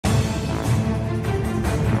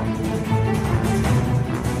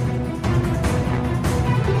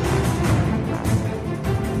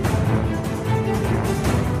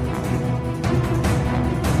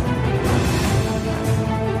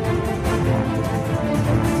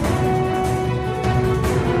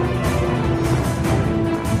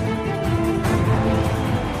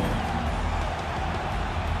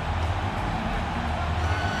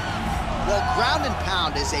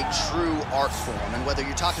whether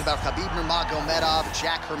you're talking about Khabib Nurmagomedov,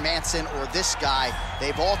 Jack Hermanson, or this guy,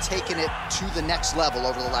 they've all taken it to the next level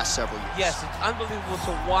over the last several years. Yes, it's unbelievable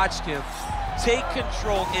to watch him take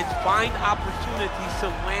control and find opportunities to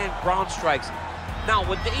land ground strikes. Now,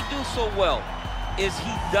 what they do so well is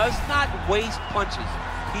he does not waste punches.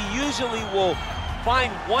 He usually will find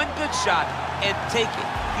one good shot and take it.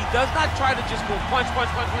 He does not try to just go punch, punch,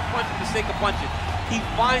 punch, punch, punch for the sake of punching. He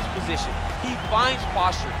finds position. He finds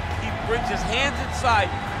posture. He brings his hands inside,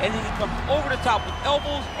 and then he comes over the top with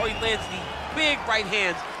elbows, or he lands the big right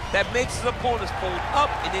hands that makes his opponents fold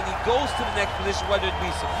up, and then he goes to the next position, whether it be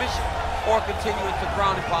submission or continuing to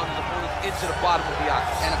ground and pound his opponents into the bottom of the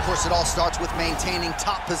octagon. And of course, it all starts with maintaining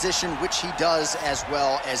top position, which he does as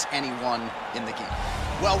well as anyone in the game.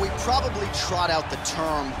 Well, we probably trot out the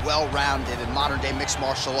term well-rounded in modern-day mixed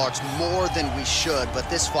martial arts more than we should, but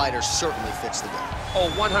this fighter certainly fits the bill. Oh,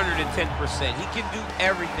 110%. He can do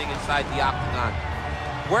everything inside the octagon.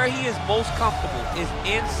 Where he is most comfortable is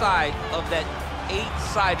inside of that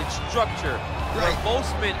 8-sided structure where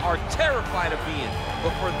most men are terrified of being.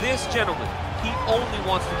 But for this gentleman, he only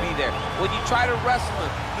wants to be there. When you try to wrestle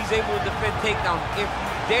him, he's able to defend takedowns. If you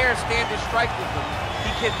dare stand and strike with him,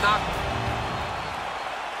 he can knock him.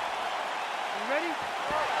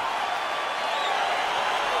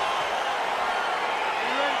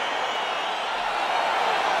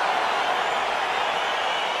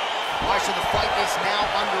 So the fight is now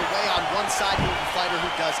underway. On one side, you have a fighter who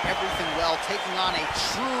does everything well, taking on a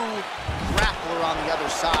true grappler on the other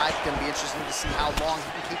side. Going to be interesting to see how long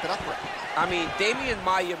he can keep it upright. I mean, Damian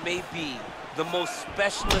Maia may be the most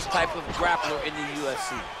specialist type of grappler in the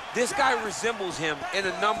UFC. This guy resembles him in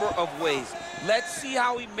a number of ways. Let's see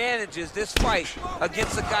how he manages this fight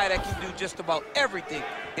against a guy that can do just about everything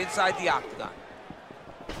inside the octagon.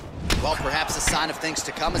 Well, perhaps a sign of things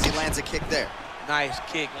to come as he lands a kick there. Nice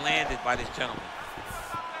kick landed by this gentleman.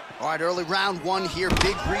 All right, early round one here.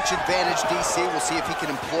 Big reach advantage, DC. We'll see if he can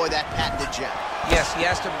employ that patented jab. Yes, he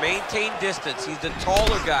has to maintain distance. He's the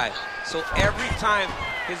taller guy. So every time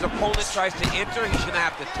his opponent tries to enter, he's going to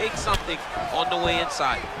have to take something on the way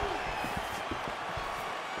inside.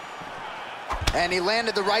 And he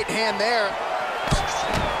landed the right hand there.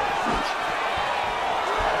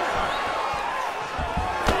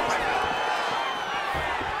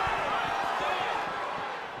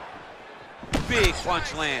 Big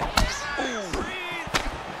punch land. Ooh.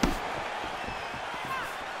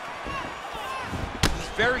 He's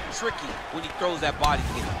very tricky when he throws that body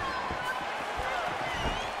kick.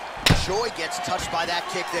 Choi gets touched by that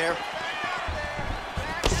kick there.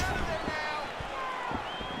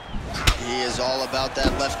 He is all about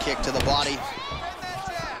that left kick to the body.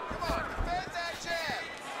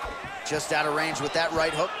 Just out of range with that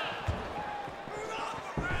right hook.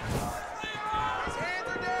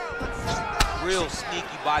 Real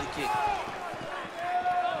sneaky body kick.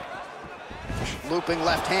 Looping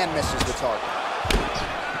left hand misses the target.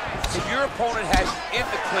 If your opponent has you in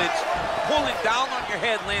the clinch, pulling down on your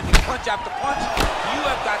head, landing punch after punch, you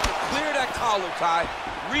have got to clear that collar tie,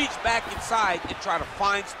 reach back inside, and try to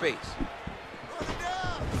find space.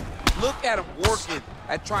 Look at him working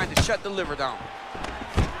at trying to shut the liver down.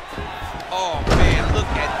 Oh, man, look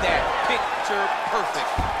at that. Picture perfect.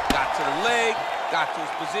 Got to the leg, got to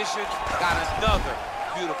his position, got another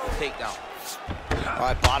beautiful takedown. All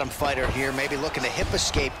right, bottom fighter here, maybe looking to hip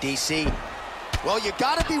escape, DC. Well, you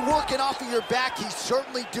gotta be working off of your back. He's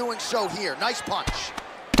certainly doing so here. Nice punch.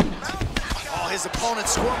 Oh, his opponent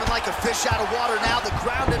squirming like a fish out of water now. The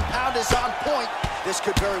ground and pound is on point. This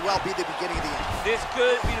could very well be the beginning of the end. This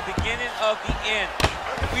could be the beginning of the end.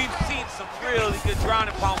 We've seen some really good ground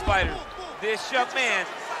and pound fighters. This young man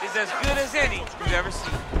is as good as any you've ever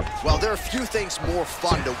seen. Well, there are few things more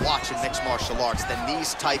fun to watch in mixed martial arts than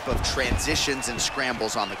these type of transitions and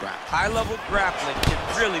scrambles on the ground. High-level grappling can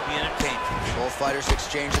really be entertaining. Both fighters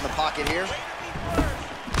exchange in the pocket here.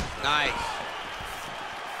 Nice.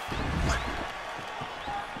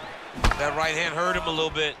 That right hand hurt him a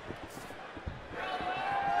little bit.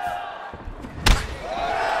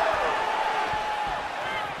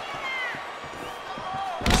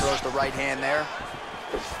 Throws the right hand there.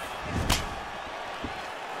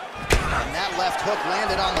 And that left hook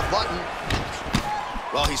landed on the button.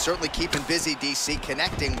 Well, he's certainly keeping busy, DC,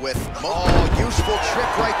 connecting with... Oh, useful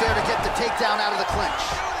trick right there to get the takedown out of the clinch.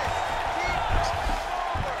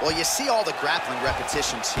 Well, you see all the grappling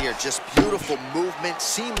repetitions here. Just beautiful movement,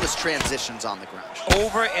 seamless transitions on the ground.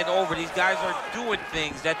 Over and over, these guys are doing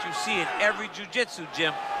things that you see in every jiu-jitsu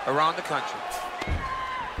gym around the country.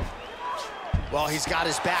 Well, he's got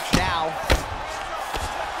his back now.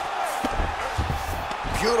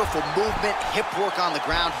 Beautiful movement, hip work on the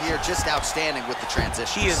ground here, just outstanding with the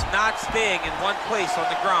transitions. He is not staying in one place on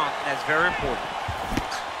the ground, and that's very important.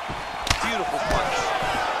 Beautiful punch.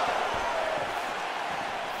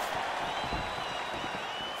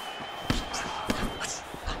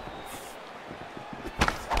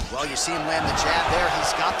 Well, you see him land the jab there.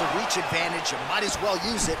 He's got the reach advantage. You might as well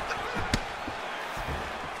use it.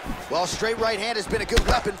 Well, straight right hand has been a good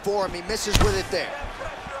weapon for him. He misses with it there.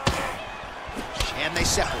 And they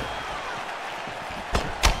separate.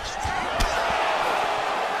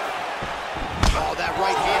 Oh, that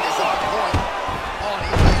right hand is on point. Oh, and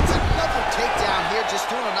he lands another takedown here, just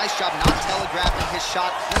doing a nice job not telegraphing his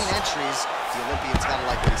shot. Clean entries. The Olympian's gotta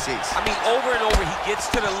like what he sees. I mean, over and over, he gets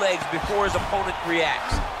to the legs before his opponent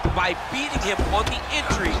reacts. By beating him on the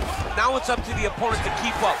entry, now it's up to the opponent to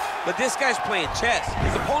keep up. But this guy's playing chess.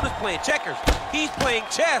 His opponent's playing checkers. He's playing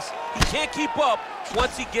chess. He can't keep up.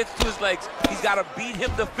 Once he gets to his legs, he's got to beat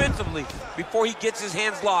him defensively before he gets his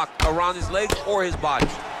hands locked around his legs or his body.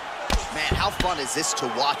 Man, how fun is this to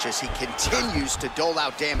watch as he continues to dole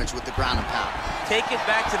out damage with the ground and pound? Take it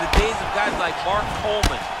back to the days of guys like Mark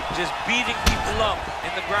Coleman, just beating people up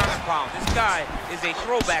in the ground and pound. This guy is a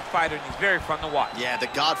throwback fighter, and he's very fun to watch. Yeah, the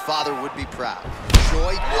Godfather would be proud.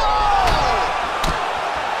 Choi. Whoa!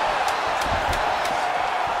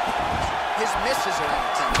 His misses are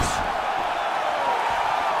intense.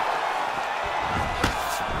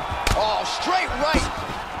 Oh, straight right.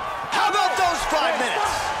 How about those 5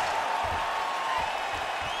 minutes?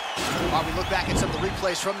 While we look back at some of the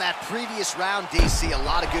replays from that previous round, DC, a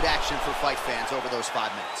lot of good action for fight fans over those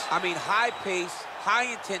 5 minutes. I mean, high pace,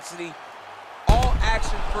 high intensity, all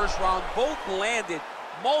action first round, both landed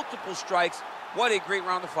multiple strikes. What a great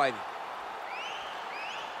round of fighting.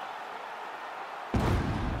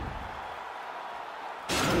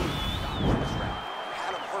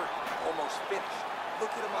 Had him hurt, almost finished.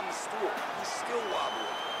 Look at him on the stool. He's still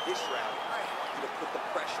wobbling. This round, I want you to put the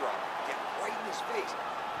pressure on him. Get right in his face.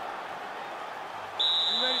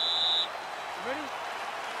 You ready? You ready?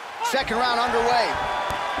 Second round underway.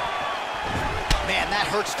 Man, that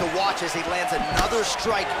hurts to watch as he lands another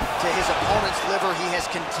strike to his opponent's liver. He has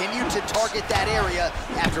continued to target that area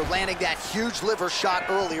after landing that huge liver shot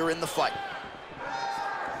earlier in the fight.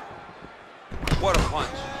 What a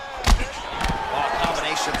punch. Oh,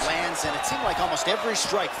 combination lands, and it seemed like almost every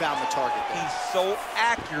strike found the target there. He's so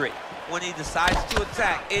accurate when he decides to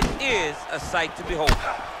attack. It is a sight to behold.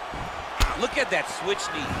 Look at that switch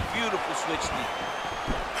knee. Beautiful switch knee.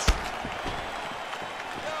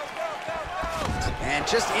 And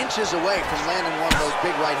just inches away from landing one of those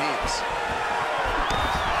big right hands.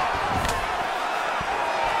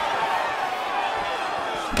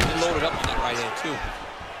 He loaded up on that right hand, too.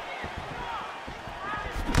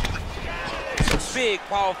 Some big,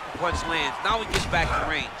 powerful punch lands. Now he gets back to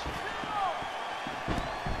range.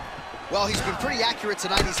 Well, he's been pretty accurate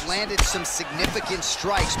tonight. He's landed some significant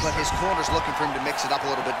strikes, but his corner's looking for him to mix it up a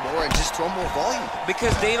little bit more and just throw more volume.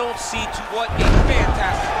 Because they don't see to what a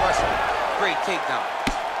fantastic wrestler. Great takedown.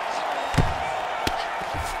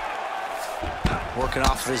 Working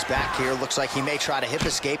off of his back here. Looks like he may try to hip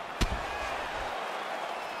escape.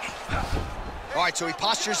 All right, so he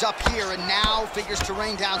postures up here and now figures to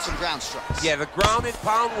rain down some ground strikes. Yeah, the ground and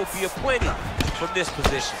pound will be aplenty from this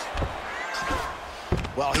position.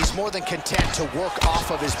 Well, he's more than content to work off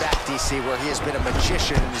of his back, DC, where he has been a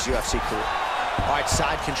magician in his UFC career. All right,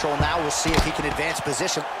 side control now. We'll see if he can advance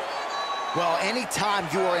position. Well, anytime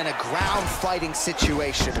you are in a ground fighting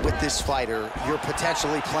situation with this fighter, you're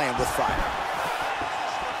potentially playing with fire.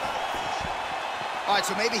 All right,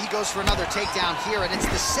 so maybe he goes for another takedown here, and it's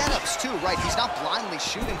the setups too, right? He's not blindly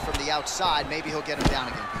shooting from the outside. Maybe he'll get him down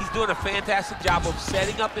again. He's doing a fantastic job of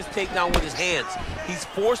setting up his takedown with his hands. He's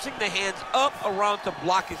forcing the hands up around to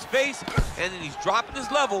block his face, and then he's dropping his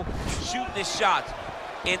level, shooting his shots.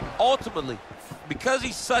 And ultimately, because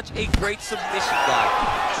he's such a great submission guy,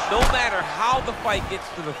 no matter how the fight gets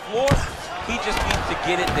to the floor, he just needs to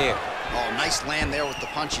get it there. Oh, nice land there with the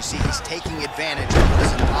punch. You see, he's taking advantage of what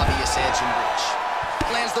is an obvious edge and reach.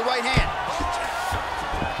 Lands the right hand.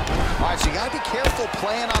 All right, so you got to be careful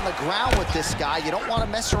playing on the ground with this guy. You don't want to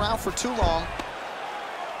mess around for too long.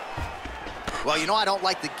 Well, you know I don't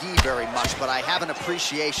like the gi very much, but I have an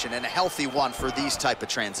appreciation and a healthy one for these type of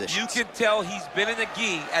transitions. You can tell he's been in a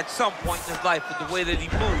gi at some point in his life with the way that he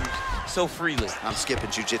moves so freely. I'm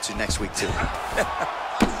skipping jiu-jitsu next week, too.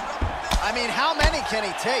 I mean, how many can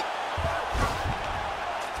he take?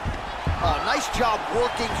 Oh, nice job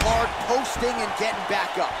working hard, posting, and getting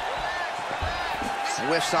back up.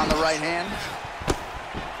 Whiffs on the right hand.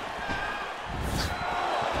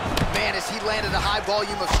 Man, And as he landed a high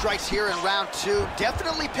volume of strikes here in round 2,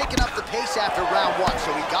 definitely picking up the pace after round 1.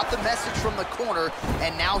 So he got the message from the corner,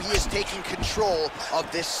 and now he is taking control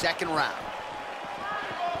of this second round.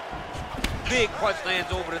 Big punch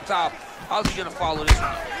lands over the top. How's he gonna follow this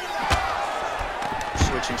one?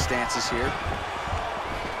 Switching stances here.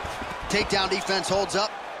 Takedown defense holds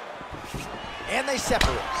up. And they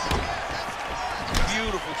separate.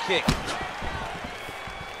 Beautiful kick.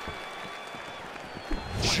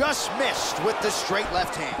 Just missed with the straight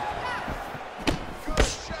left hand.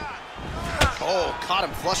 Oh, caught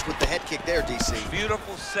him flush with the head kick there, DC.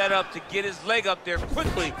 Beautiful setup to get his leg up there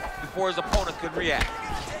quickly before his opponent could react.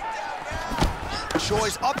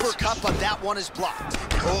 Choi's uppercut, but that one is blocked.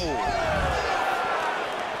 Oh.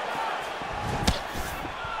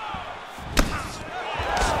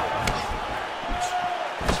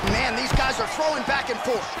 Man, these guys are throwing back and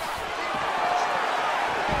forth.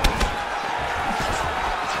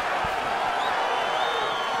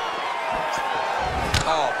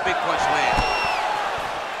 Oh, big punch land.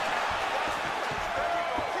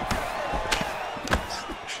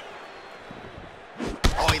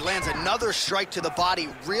 Oh, he lands another strike to the body,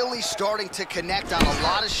 really starting to connect on a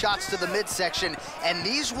lot of shots to the midsection, and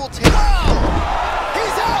these will take... Oh!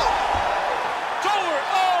 He's out! It's over!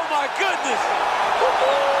 Oh, my goodness!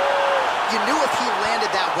 You knew if he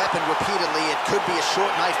landed that weapon repeatedly, it could be a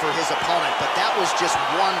short night for his opponent, but that was just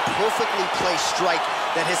one perfectly placed strike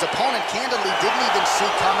that his opponent candidly didn't even see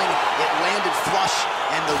coming. It landed flush,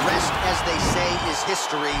 and the rest, as they say, is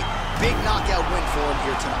history. Big knockout win for him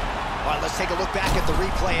here tonight. All right, let's take a look back at the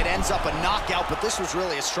replay. It ends up a knockout, but this was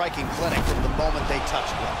really a striking clinic from the moment they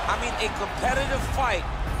touched it. I mean, a competitive fight.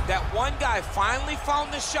 That one guy finally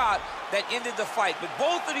found the shot that ended the fight. But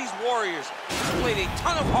both of these warriors displayed a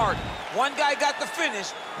ton of heart. One guy got the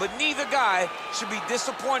finish, but neither guy should be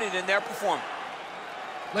disappointed in their performance.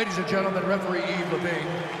 Ladies and gentlemen, referee Yves Levine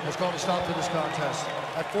has called a stop to this contest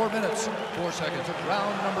at 4 minutes, 4 seconds of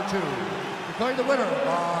round number 2. Declaring the winner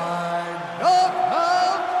by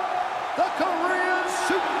knockout, the Korean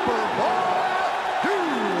Superboy,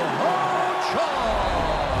 doohochoi.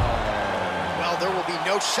 Well, there will be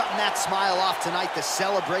no shutting that smile off tonight. The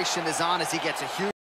celebration is on as he gets a huge